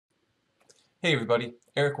Hey everybody,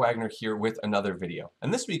 Eric Wagner here with another video.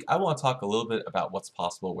 And this week I want to talk a little bit about what's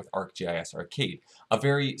possible with ArcGIS Arcade, a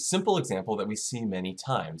very simple example that we see many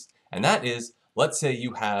times. And that is, let's say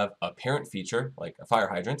you have a parent feature, like a fire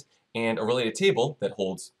hydrant, and a related table that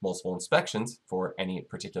holds multiple inspections for any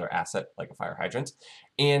particular asset, like a fire hydrant.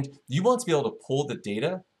 And you want to be able to pull the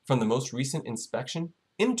data from the most recent inspection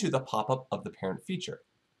into the pop-up of the parent feature.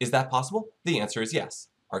 Is that possible? The answer is yes.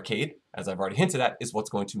 Arcade, as I've already hinted at, is what's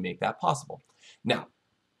going to make that possible. Now,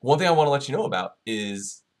 one thing I want to let you know about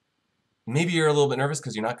is maybe you're a little bit nervous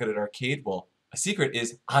because you're not good at Arcade. Well, a secret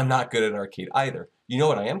is I'm not good at Arcade either. You know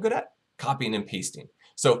what I am good at? Copying and pasting.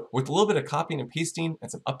 So with a little bit of copying and pasting and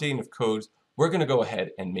some updating of codes, we're going to go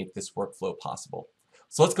ahead and make this workflow possible.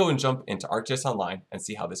 So let's go and jump into Arcgis Online and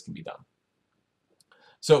see how this can be done.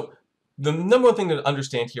 So the number one thing to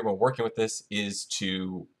understand here when working with this is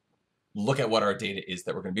to look at what our data is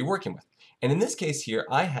that we're going to be working with. And in this case here,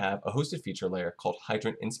 I have a hosted feature layer called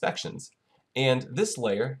Hydrant Inspections. And this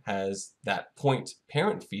layer has that point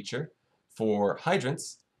parent feature for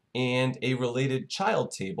hydrants and a related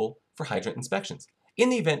child table for hydrant inspections. In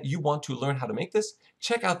the event you want to learn how to make this,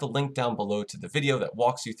 check out the link down below to the video that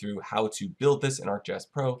walks you through how to build this in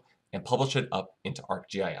ArcGIS Pro and publish it up into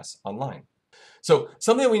ArcGIS Online. So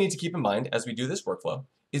something that we need to keep in mind as we do this workflow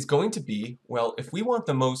is going to be, well, if we want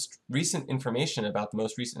the most recent information about the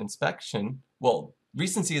most recent inspection, well,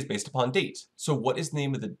 recency is based upon date. So what is the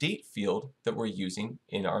name of the date field that we're using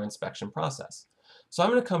in our inspection process? So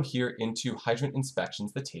I'm going to come here into Hydrant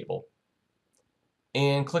Inspections, the table,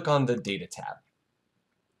 and click on the Data tab.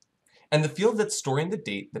 And the field that's storing the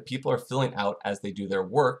date that people are filling out as they do their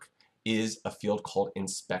work is a field called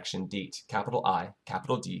Inspection Date, capital I,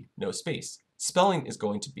 capital D, no space. Spelling is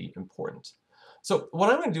going to be important. So what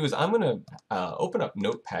I'm going to do is I'm going to open up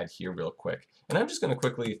Notepad here real quick, and I'm just going to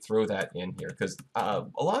quickly throw that in here because a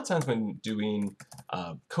lot of times when doing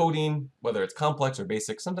coding, whether it's complex or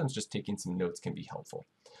basic, sometimes just taking some notes can be helpful.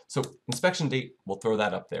 So inspection date, we'll throw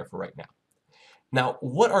that up there for right now. Now,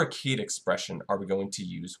 what arcade expression are we going to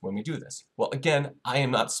use when we do this? Well, again, I am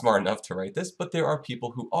not smart enough to write this, but there are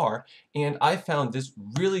people who are, and I found this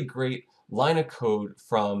really great line of code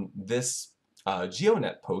from this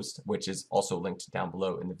GeoNet post, which is also linked down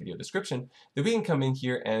below in the video description, that we can come in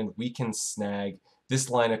here and we can snag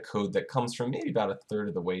this line of code that comes from maybe about a third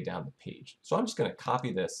of the way down the page. So I'm just going to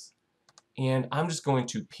copy this and I'm just going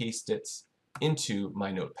to paste it into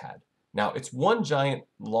my notepad. Now it's one giant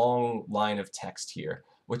long line of text here,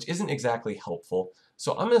 which isn't exactly helpful.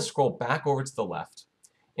 So I'm going to scroll back over to the left,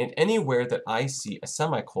 and anywhere that I see a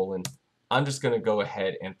semicolon, I'm just going to go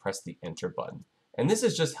ahead and press the enter button. And this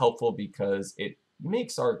is just helpful because it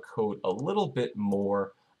makes our code a little bit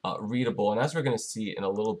more readable. And as we're going to see in a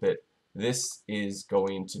little bit, this is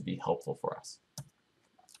going to be helpful for us.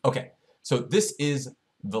 Okay, so this is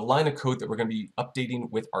the line of code that we're going to be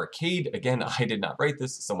updating with Arcade. Again, I did not write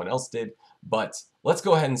this, someone else did. But let's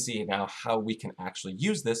go ahead and see now how we can actually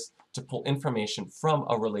use this to pull information from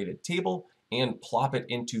a related table and plop it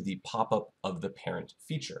into the pop-up of the parent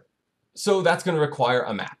feature. So that's going to require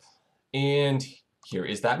a map. And here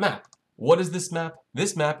is that map. What is this map?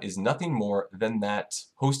 This map is nothing more than that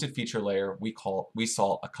hosted feature layer we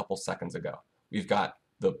saw a couple seconds ago. We've got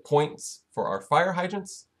the points for our fire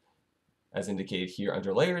hydrants, as indicated here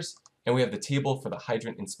under layers, and we have the table for the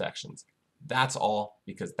hydrant inspections. That's all,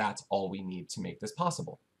 because that's all we need to make this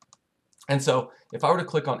possible. And so if I were to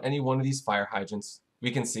click on any one of these fire hydrants,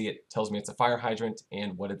 we can see it tells me it's a fire hydrant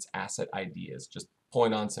and what its asset ID is, just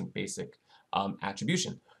pulling on some basic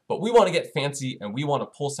attribution. But we want to get fancy and we want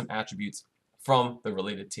to pull some attributes from the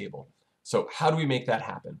related table. So how do we make that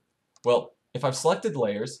happen? Well, if I've selected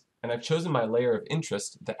layers and I've chosen my layer of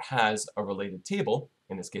interest that has a related table,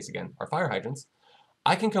 in this case again, our fire hydrants,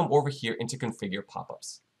 I can come over here into configure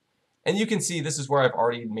pop-ups. And you can see this is where I've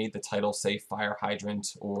already made the title say fire hydrant,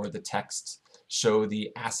 or the text show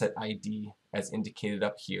the asset ID as indicated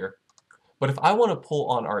up here. But if I want to pull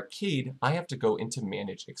on Arcade, I have to go into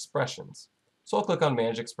manage expressions. So I'll click on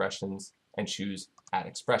Manage Expressions and choose Add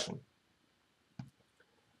Expression.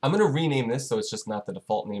 I'm going to rename this so it's just not the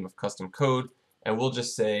default name of custom code, and we'll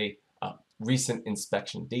just say Recent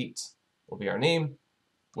Inspection Date will be our name.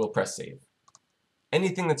 We'll press Save.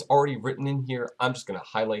 Anything that's already written in here, I'm just going to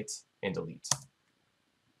highlight and delete.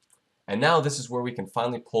 And now this is where we can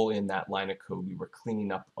finally pull in that line of code we were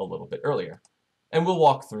cleaning up a little bit earlier. And we'll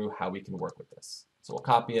walk through how we can work with this. So we'll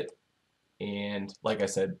copy it and, like I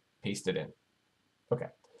said, paste it in. Okay,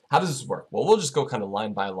 how does this work? Well, we'll just go kind of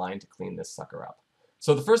line by line to clean this sucker up.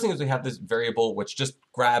 So the first thing is we have this variable which just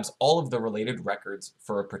grabs all of the related records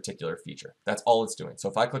for a particular feature. That's all it's doing. So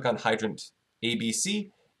if I click on hydrant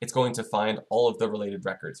ABC, it's going to find all of the related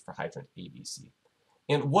records for hydrant ABC.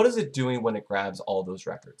 And what is it doing when it grabs all those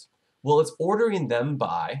records? Well, it's ordering them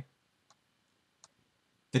by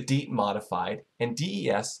the date modified, and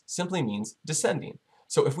DES simply means descending.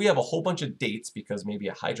 So if we have a whole bunch of dates because maybe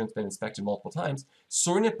a hydrant's been inspected multiple times,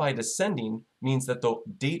 sorting it by descending means that the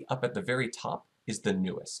date up at the very top is the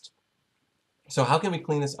newest. So how can we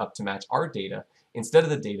clean this up to match our data instead of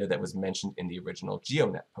the data that was mentioned in the original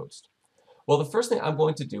GeoNet post? Well, the first thing I'm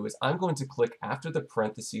going to do is I'm going to click after the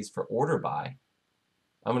parentheses for order by.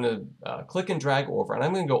 I'm going to click and drag over, and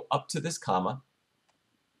I'm going to go up to this comma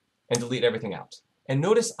and delete everything out. And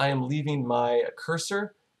notice I am leaving my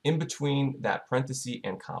cursor in between that parenthesis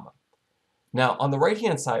and comma. Now, on the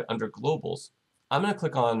right-hand side under Globals, I'm going to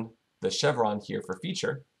click on the chevron here for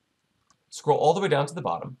feature, scroll all the way down to the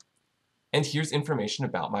bottom, and here's information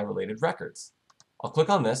about my related records. I'll click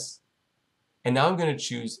on this, and now I'm going to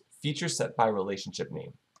choose Feature Set by Relationship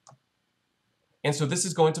Name. And so this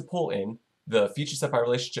is going to pull in the feature set by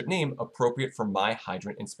relationship name appropriate for my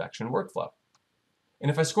hydrant inspection workflow. And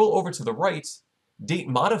if I scroll over to the right, date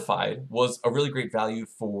modified was a really great value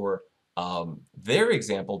for their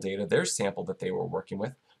example data, their sample that they were working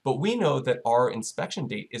with. But we know that our inspection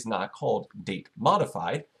date is not called date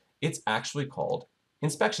modified. It's actually called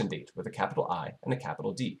inspection date with a capital I and a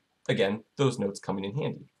capital D. Again, those notes coming in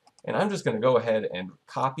handy. And I'm just going to go ahead and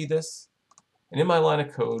copy this. And in my line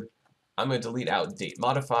of code, I'm going to delete out date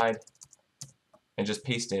modified and just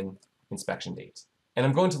paste in inspection date. And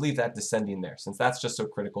I'm going to leave that descending there since that's just so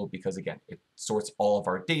critical because, again, it sorts all of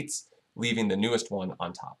our dates, leaving the newest one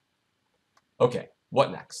on top. Okay,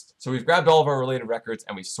 what next? So we've grabbed all of our related records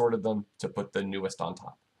and we sorted them to put the newest on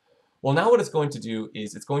top. Well, now what it's going to do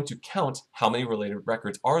is it's going to count how many related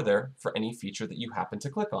records are there for any feature that you happen to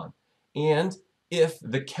click on. And if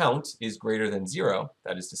the count is greater than 0,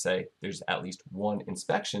 that is to say there's at least one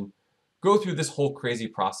inspection, go through this whole crazy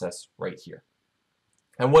process right here.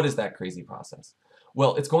 And what is that crazy process?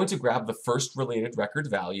 Well, it's going to grab the first related record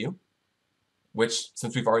value, which,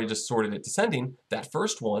 since we've already just sorted it descending, that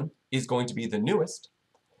first one is going to be the newest.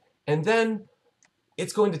 And then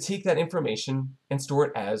it's going to take that information and store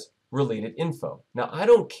it as related info. Now, I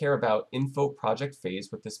don't care about info project phase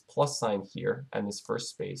with this plus sign here and this first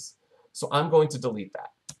space, so I'm going to delete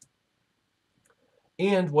that.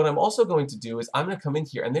 And what I'm also going to do is I'm going to come in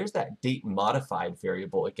here, and there's that date modified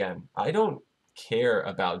variable again. I don't care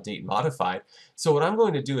about date modified. So what I'm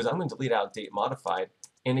going to do is I'm going to delete out date modified,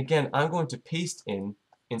 and again, I'm going to paste in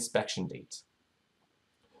inspection date.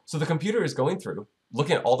 So the computer is going through,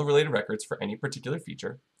 looking at all the related records for any particular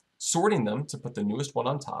feature, sorting them to put the newest one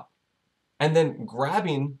on top, and then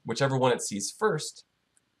grabbing whichever one it sees first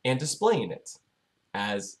and displaying it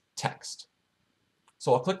as text.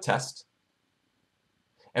 So I'll click test,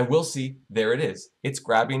 and we'll see there it is. It's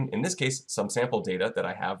grabbing, in this case, some sample data that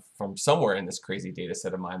I have from somewhere in this crazy data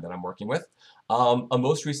set of mine that I'm working with, a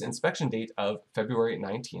most recent inspection date of February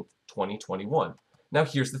 19th, 2021. Now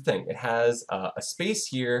here's the thing. It has a space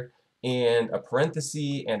here and a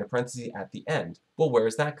parenthesis at the end. Well, where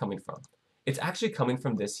is that coming from? It's actually coming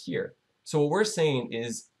from this here. So what we're saying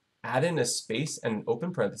is add in a space and an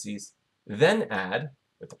open parentheses, then add,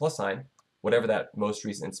 with the plus sign, whatever that most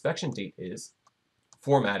recent inspection date is,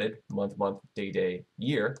 formatted, month, day,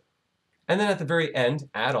 year, and then at the very end,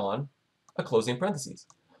 add on a closing parentheses.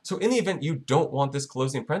 So in the event you don't want this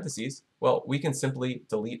closing parentheses, well, we can simply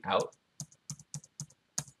delete out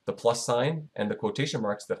the plus sign and the quotation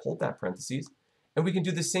marks that hold that parentheses, and we can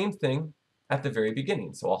do the same thing at the very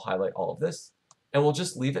beginning. So I'll highlight all of this, and we'll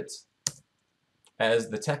just leave it as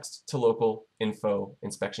the text to local info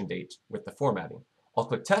inspection date with the formatting. I'll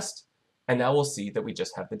click test, and now we'll see that we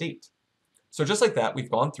just have the date. So just like that,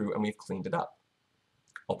 we've gone through and we've cleaned it up.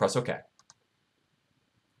 I'll press OK.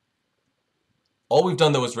 All we've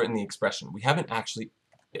done, though, is written the expression. We haven't actually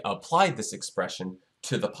applied this expression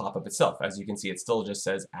to the pop-up itself. As you can see, it still just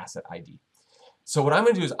says asset ID. So what I'm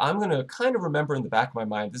going to do is I'm going to kind of remember in the back of my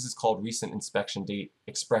mind, this is called recent inspection date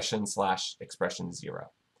expression / expression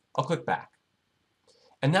 0. I'll click back.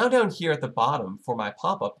 And now down here at the bottom for my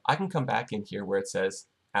pop-up, I can come back in here where it says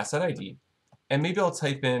asset ID. And maybe I'll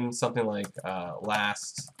type in something like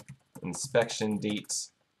last inspection date,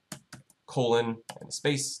 colon, and a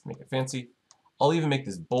space, make it fancy. I'll even make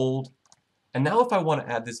this bold. And now if I want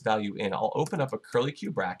to add this value in, I'll open up a curly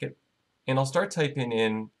Q bracket, and I'll start typing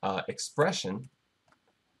in expression.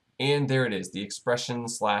 And there it is, the expression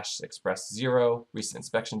 / express 0, recent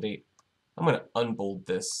inspection date. I'm going to unbold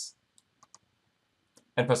this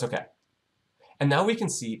and press OK. And now we can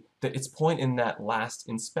see that it's pointing in that last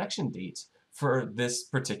inspection date for this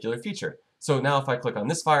particular feature. So now if I click on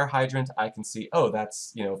this fire hydrant, I can see, oh,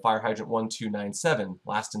 that's, fire hydrant 1297,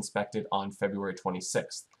 last inspected on February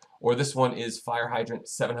 26th. Or this one is fire hydrant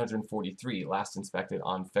 743, last inspected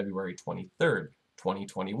on February 23rd,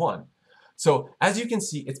 2021. So as you can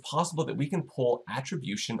see, it's possible that we can pull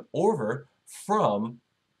attribution over from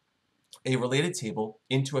a related table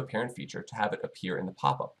into a parent feature to have it appear in the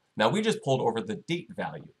pop-up. Now we just pulled over the date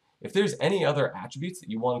value. If there's any other attributes that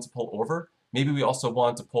you wanted to pull over, maybe we also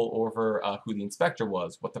wanted to pull over who the inspector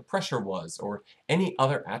was, what the pressure was, or any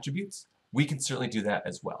other attributes, we can certainly do that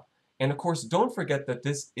as well. And of course, don't forget that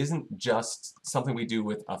this isn't just something we do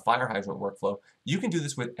with a fire hydrant workflow. You can do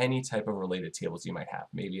this with any type of related tables you might have.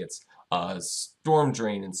 Maybe it's storm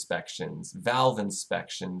drain inspections, valve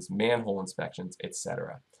inspections, manhole inspections,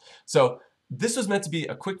 etc. So this was meant to be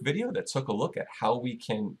a quick video that took a look at how we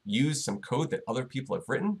can use some code that other people have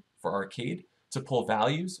written for Arcade to pull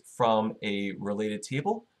values from a related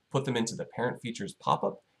table, put them into the parent features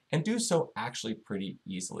pop-up, and do so actually pretty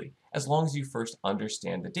easily, as long as you first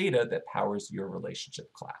understand the data that powers your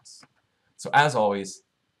relationship class. So as always,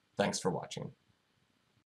 thanks for watching.